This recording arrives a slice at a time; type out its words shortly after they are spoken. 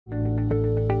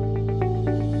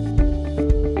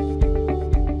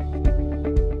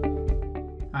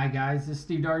guys, this is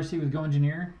Steve Darcey with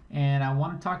GoEngineer, and I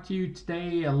want to talk to you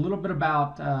today a little bit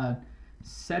about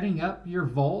setting up your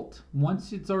vault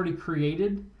once it's already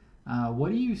created.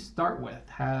 What do you start with?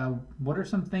 What are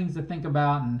some things to think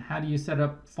about, and how do you set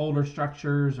up folder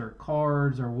structures or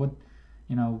cards, or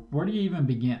where do you even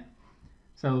begin?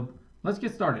 So let's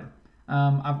get started.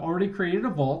 I've already created a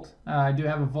vault. I do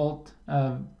have a vault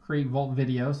create vault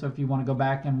video, so if you want to go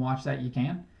back and watch that, you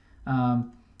can.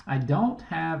 I don't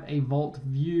have a vault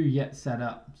view yet set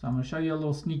up, so I'm going to show you a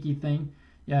little sneaky thing.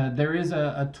 Yeah, there is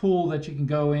a tool that you can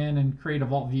go in and create a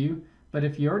vault view, but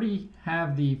if you already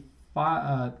have the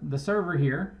server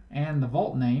here and the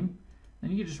vault name, then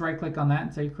you can just right click on that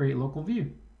and say create local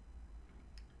view.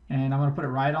 And I'm going to put it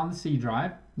right on the C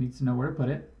drive. It needs to know where to put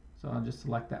it, so I'll just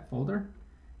select that folder.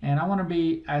 And I want to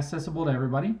be accessible to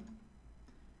everybody.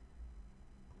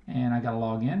 And I got to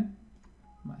log in,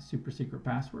 my super secret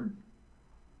password.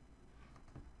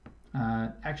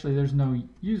 Actually, there's no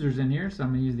users in here, so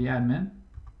I'm going to use the admin.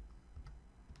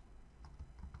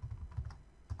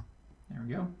 There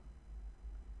we go.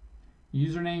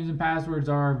 Usernames and passwords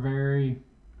are very,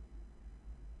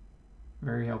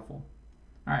 very helpful.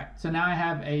 All right, so now I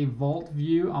have a vault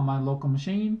view on my local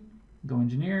machine.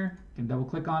 GoEngineer, can double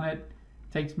click on it,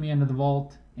 takes me into the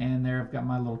vault, and there I've got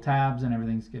my little tabs and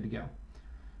everything's good to go.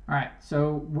 All right,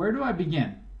 so where do I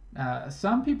begin?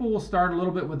 Some people will start a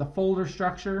little bit with a folder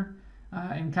structure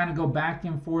and kind of go back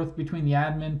and forth between the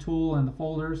admin tool and the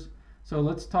folders. So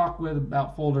let's talk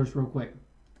about folders real quick.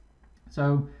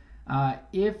 So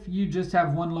if you just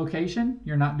have one location,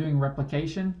 you're not doing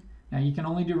replication. Now you can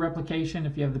only do replication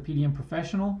if you have the PDM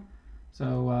Professional.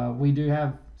 So we do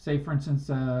have, say for instance,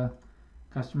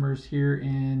 customers here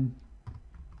in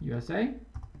USA.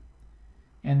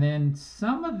 And then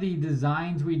some of the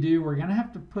designs we do, we're going to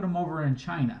have to put them over in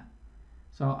China.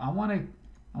 So I want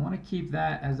to keep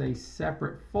that as a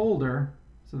separate folder,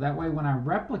 so that way when I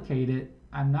replicate it,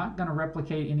 I'm not going to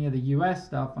replicate any of the US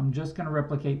stuff. I'm just going to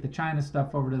replicate the China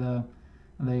stuff over to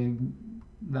the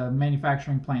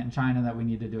manufacturing plant in China that we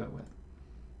need to do it with.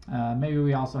 Maybe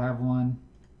we also have one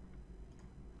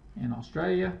in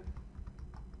Australia.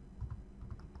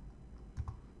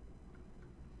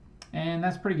 And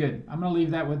that's pretty good. I'm going to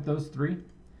leave that with those three.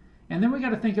 And then we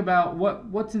got to think about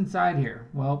what's inside here.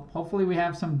 Well, hopefully we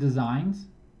have some designs.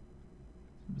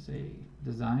 Let's say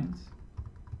designs.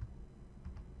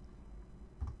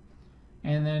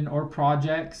 And then, or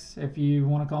projects, if you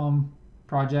want to call them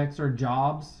projects, or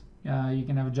jobs. You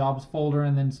can have a jobs folder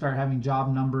and then start having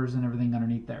job numbers and everything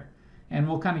underneath there. And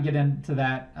we'll kind of get into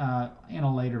that in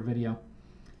a later video.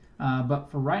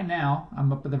 But for right now,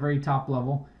 I'm up at the very top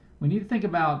level. We need to think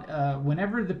about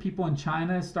whenever the people in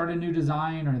China start a new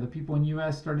design, or the people in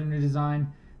US start a new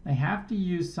design, they have to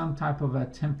use some type of a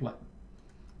template.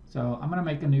 So I'm going to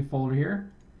make a new folder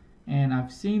here, and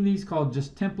I've seen these called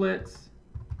just templates.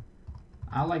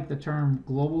 I like the term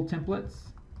global templates.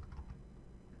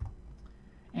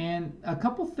 And a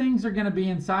couple things are going to be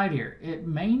inside here. It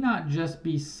may not just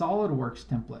be SOLIDWORKS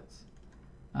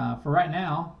templates. For right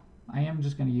now, I am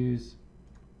just going to use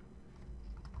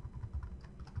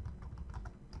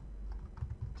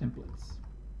templates.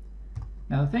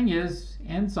 Now the thing is,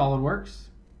 in SOLIDWORKS,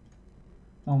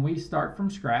 when we start from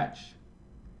scratch,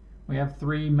 we have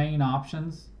three main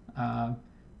options: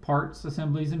 parts,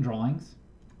 assemblies, and drawings.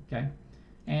 Okay,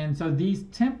 and so these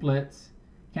templates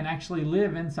can actually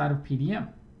live inside of PDM.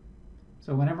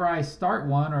 So whenever I start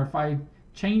one, or if I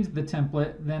change the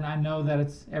template, then I know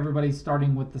that everybody's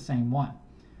starting with the same one.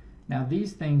 Now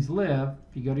these things live,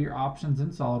 if you go to your options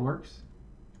in SOLIDWORKS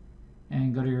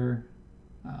and go to your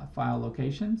file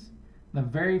locations, the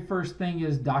very first thing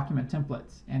is document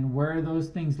templates, and where those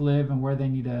things live and where they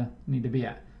need to be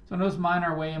at. So notice mine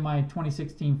are way in my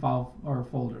 2016 file or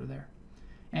folder there.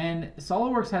 And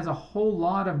SOLIDWORKS has a whole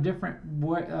lot of different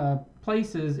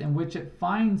places in which it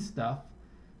finds stuff.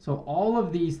 So all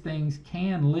of these things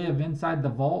can live inside the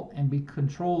vault and be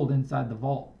controlled inside the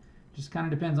vault. Just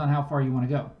kind of depends on how far you want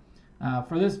to go.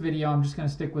 For this video, I'm just going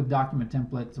to stick with document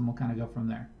templates, and we'll kind of go from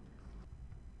there.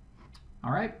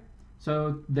 All right,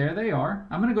 so there they are.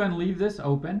 I'm going to go ahead and leave this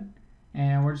open,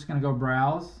 and we're just going to go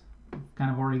browse.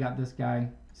 Kind of already got this guy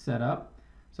set up.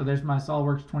 So there's my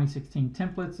SOLIDWORKS 2016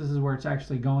 templates. This is where it's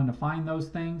actually going to find those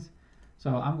things.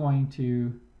 So I'm going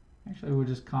to, actually we'll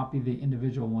just copy the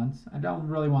individual ones. I don't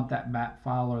really want that bat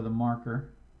file or the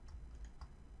marker.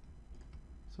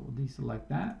 So we'll deselect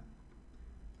that.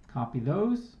 Copy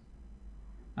those.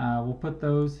 We'll put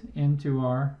those into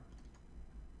our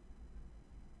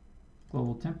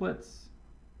global templates,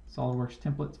 SOLIDWORKS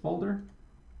templates folder.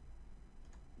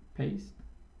 Paste.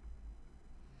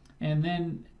 And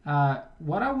then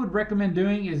what I would recommend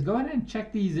doing is go ahead and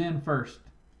check these in first.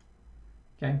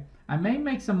 Okay, I may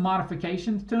make some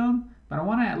modifications to them, but I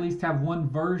want to at least have one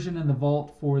version in the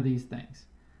vault for these things.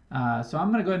 So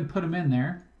I'm going to go ahead and put them in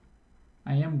there.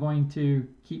 I am going to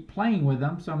keep playing with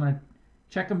them, so I'm going to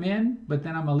check them in, but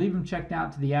then I'm going to leave them checked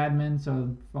out to the admin, so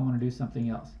if I want to do something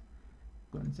else.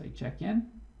 Go ahead and say check in.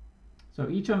 So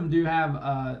each of them do have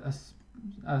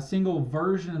a single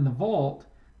version in the vault,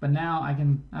 but now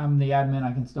I'm the admin,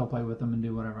 I can still play with them and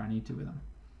do whatever I need to with them.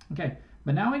 Okay,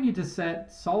 but now we need to set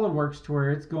SOLIDWORKS to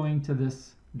where it's going to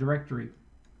this directory.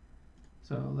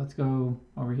 So let's go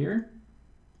over here,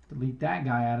 delete that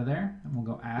guy out of there, and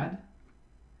we'll go add.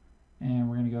 And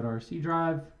we're going to go to our C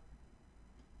drive,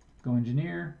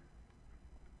 GoEngineer,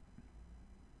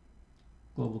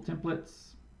 Global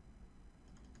Templates,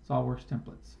 SOLIDWORKS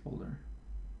Templates folder,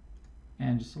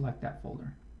 and just select that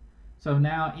folder. So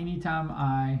now anytime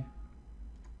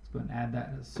let's go and add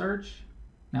that as search.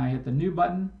 Now I hit the new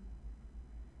button,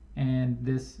 and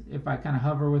this, if I kind of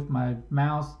hover with my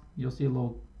mouse, you'll see a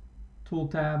little tool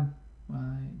tab.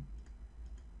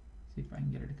 See if I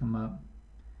can get it to come up.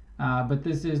 But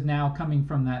this is now coming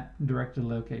from that directed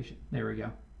location. There we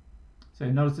go. So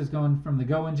notice it's going from the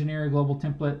GoEngineer, Global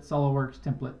Template, SOLIDWORKS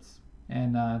Templates.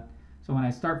 And so when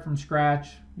I start from scratch,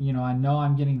 I know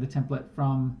I'm getting the template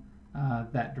from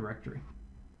that directory.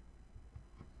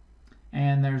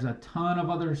 And there's a ton of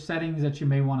other settings that you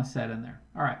may want to set in there.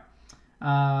 All right,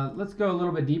 let's go a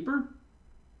little bit deeper.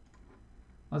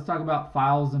 Let's talk about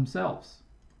files themselves.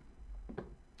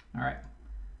 All right.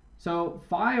 So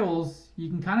files, you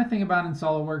can kind of think about in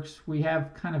SOLIDWORKS, we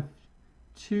have kind of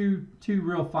two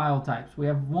real file types. We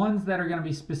have ones that are going to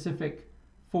be specific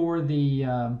for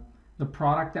the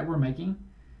product that we're making,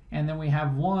 and then we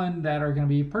have one that are going to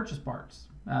be purchase parts,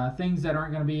 things that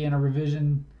aren't going to be in a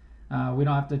revision. We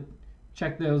don't have to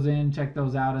check those in, check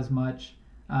those out as much,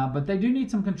 but they do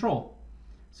need some control.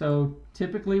 So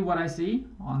typically what I see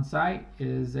on site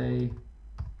is a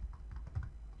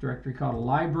directory called a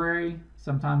library.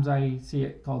 Sometimes I see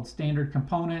it called standard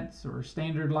components or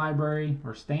standard library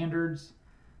or standards.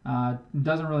 It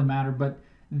doesn't really matter, but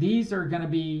these are going to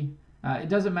be, it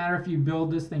doesn't matter if you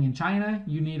build this thing in China,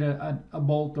 you need a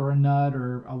bolt or a nut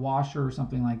or a washer or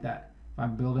something like that. If I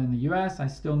build it in the US, I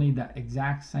still need that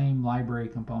exact same library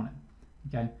component.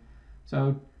 Okay,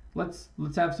 so let's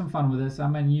have some fun with this.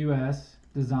 I'm in US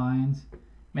designs.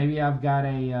 Maybe I've got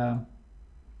a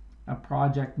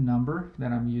project number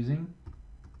that I'm using,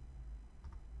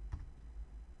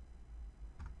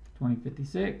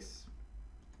 2056,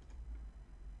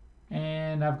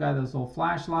 and I've got this little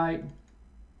flashlight.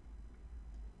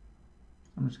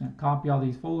 I'm just going to copy all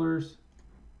these folders,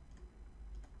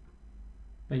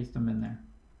 paste them in there,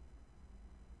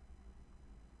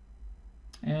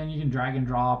 and you can drag and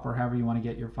drop or however you want to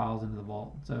get your files into the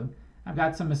vault. So I've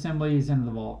got some assemblies into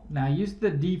the vault. Now I use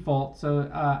the default, so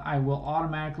I will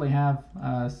automatically have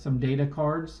some data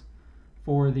cards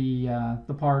for the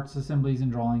parts, assemblies,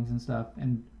 and drawings and stuff,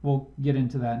 and we'll get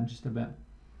into that in just a bit.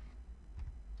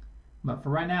 But for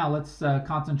right now, let's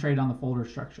concentrate on the folder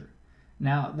structure.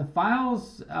 Now the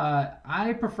files,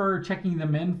 I prefer checking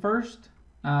them in first,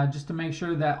 just to make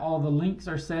sure that all the links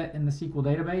are set in the SQL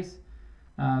database.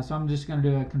 So I'm just going to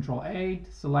do a Control A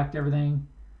to select everything.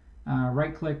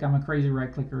 Right click, I'm a crazy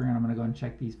right clicker, and I'm going to go and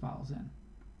check these files in.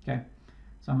 Okay,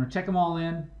 so I'm going to check them all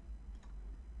in,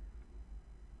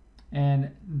 and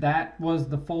that was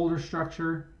the folder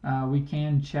structure. We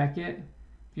can check it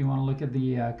if you want to look at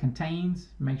the contains,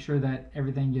 make sure that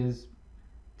everything is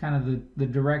kind of the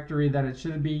directory that it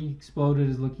should be. Exploded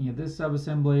is looking at this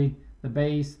subassembly, the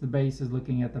base is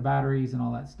looking at the batteries and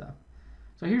all that stuff.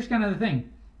 So here's kind of the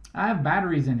thing, I have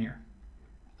batteries in here.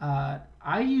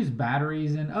 I use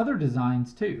batteries in other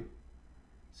designs too.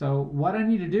 So what I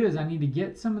need to do is I need to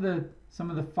get some of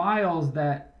the files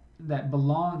that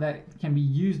can be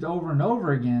used over and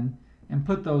over again and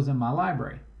put those in my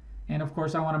library. And of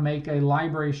course I want to make a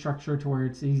library structure to where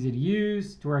it's easy to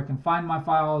use, to where I can find my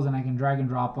files and I can drag and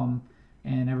drop them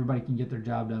and everybody can get their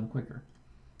job done quicker.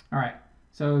 All right,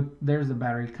 so there's the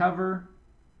battery cover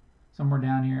somewhere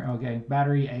down here. Okay,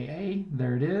 battery AA,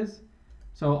 there it is.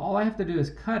 So all I have to do is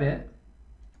cut it,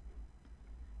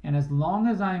 and as long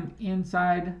as I'm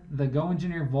inside the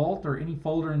GoEngineer vault or any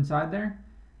folder inside there,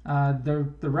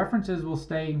 the references will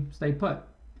stay put.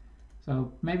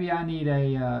 So maybe I need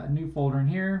a new folder in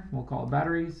here. We'll call it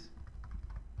batteries,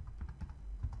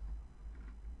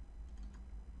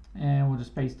 and we'll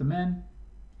just paste them in.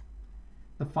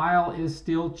 The file is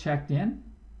still checked in.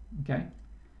 Okay,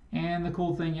 and the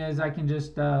cool thing is I can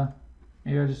just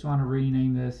maybe I just want to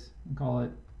rename this and call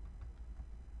it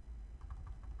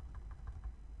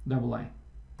AA.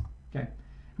 Okay.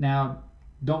 Now,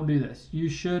 don't do this. You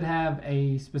should have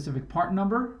a specific part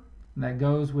number that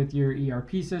goes with your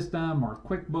ERP system or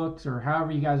QuickBooks or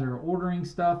however you guys are ordering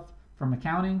stuff from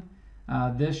accounting.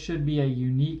 This should be a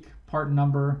unique part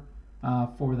number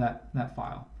for that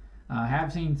file. I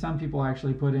have seen some people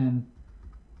actually put in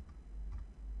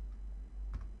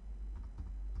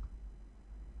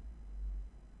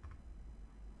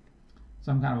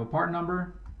some kind of a part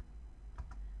number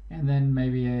and then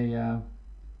maybe a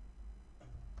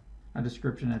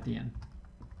description at the end.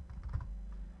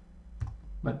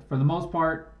 But for the most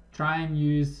part, try and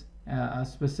use a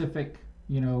specific,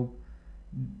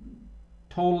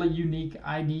 totally unique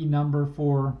ID number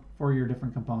for your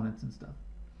different components and stuff.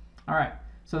 All right,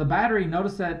 so the battery,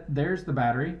 notice that there's the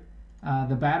battery.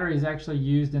 The battery is actually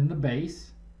used in the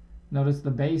base. Notice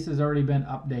the base has already been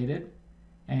updated,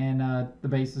 and the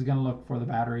base is going to look for the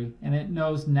battery, and it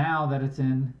knows now that it's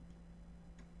in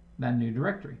that new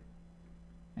directory.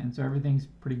 And so everything's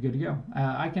pretty good to go.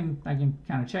 I can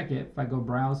kind of check it if I go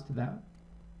browse to that.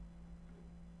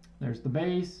 There's the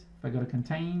base. If I go to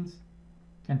contains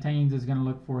is going to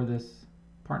look for this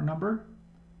part number.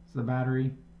 It's the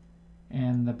battery,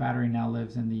 and the battery now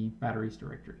lives in the batteries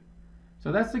directory.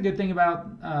 So that's the good thing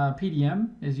about PDM,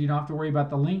 is you don't have to worry about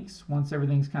the links once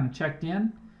everything's kind of checked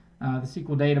in. The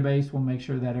SQL database will make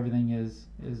sure that everything is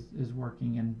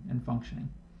working and functioning.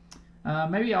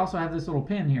 Maybe I also have this little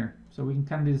pin here, so we can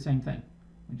kind of do the same thing.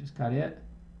 We just cut it,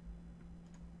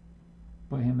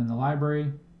 put him in the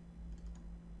library,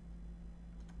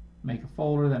 make a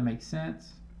folder that makes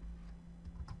sense,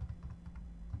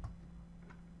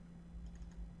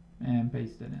 and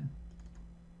paste it in.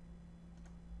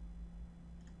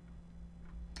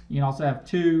 You can also have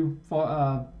two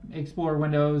Explorer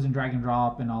windows and drag and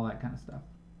drop and all that kind of stuff.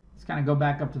 Let's kind of go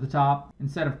back up to the top.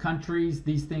 Instead of countries,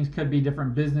 these things could be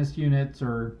different business units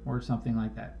or something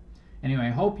like that. Anyway, I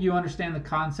hope you understand the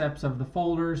concepts of the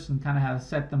folders and kind of how to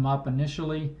set them up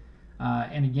initially.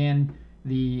 And again,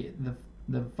 the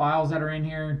files that are in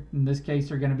here, in this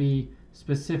case, are going to be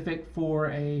specific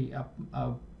for a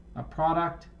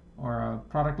product or a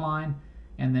product line.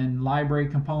 And then library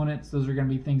components, those are going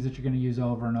to be things that you're going to use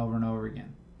over and over and over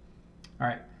again. All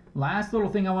right, last little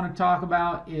thing I want to talk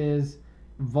about is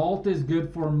Vault is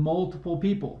good for multiple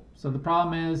people. So the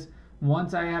problem is,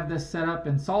 once I have this set up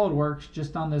in SolidWorks,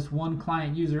 just on this one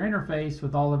client user interface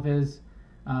with all of his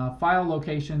file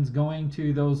locations going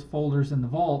to those folders in the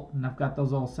Vault, and I've got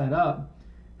those all set up,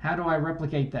 how do I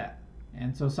replicate that?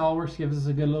 And so SolidWorks gives us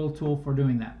a good little tool for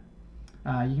doing that.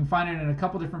 You can find it in a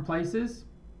couple different places.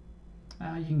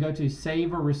 You can go to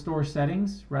Save or Restore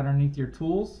Settings right underneath your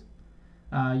tools.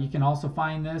 You can also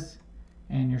find this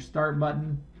and your Start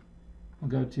button. We'll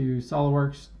go to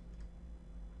SolidWorks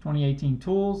 2018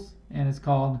 Tools, and it's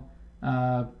called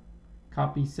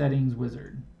Copy Settings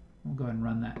Wizard. We'll go ahead and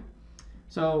run that.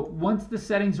 So once the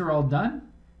settings are all done,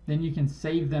 then you can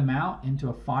save them out into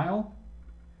a file.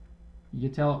 You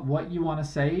can tell it what you want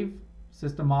to save,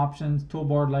 system options,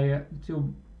 toolbar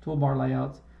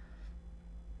layouts,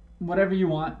 whatever you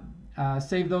want.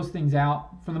 Save those things out.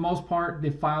 For the most part,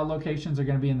 the file locations are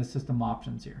going to be in the system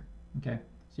options here. Okay,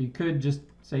 so you could just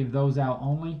save those out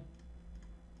only,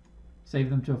 save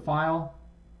them to a file,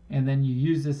 and then you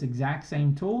use this exact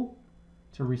same tool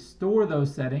to restore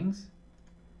those settings.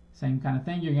 Same kind of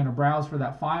thing. You're going to browse for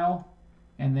that file,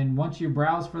 and then once you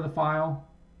browse for the file,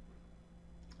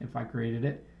 if I created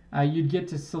it, you'd get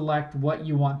to select what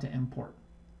you want to import.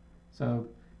 So,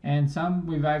 and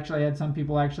we've actually had some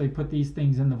people actually put these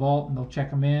things in the Vault, and they'll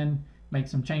check them in, make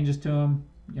some changes to them,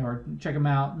 or check them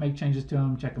out, make changes to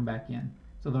them, check them back in.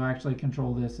 So they'll actually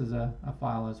control this as a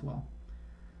file as well.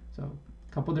 So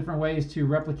a couple different ways to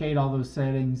replicate all those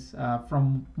settings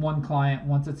from one client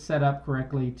once it's set up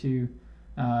correctly to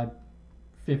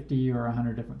 50 or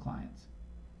 100 different clients.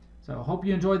 So hope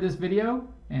you enjoyed this video,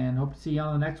 and hope to see you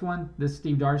on the next one. This is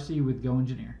Steve Darcey with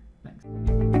GoEngineer.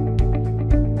 Thanks.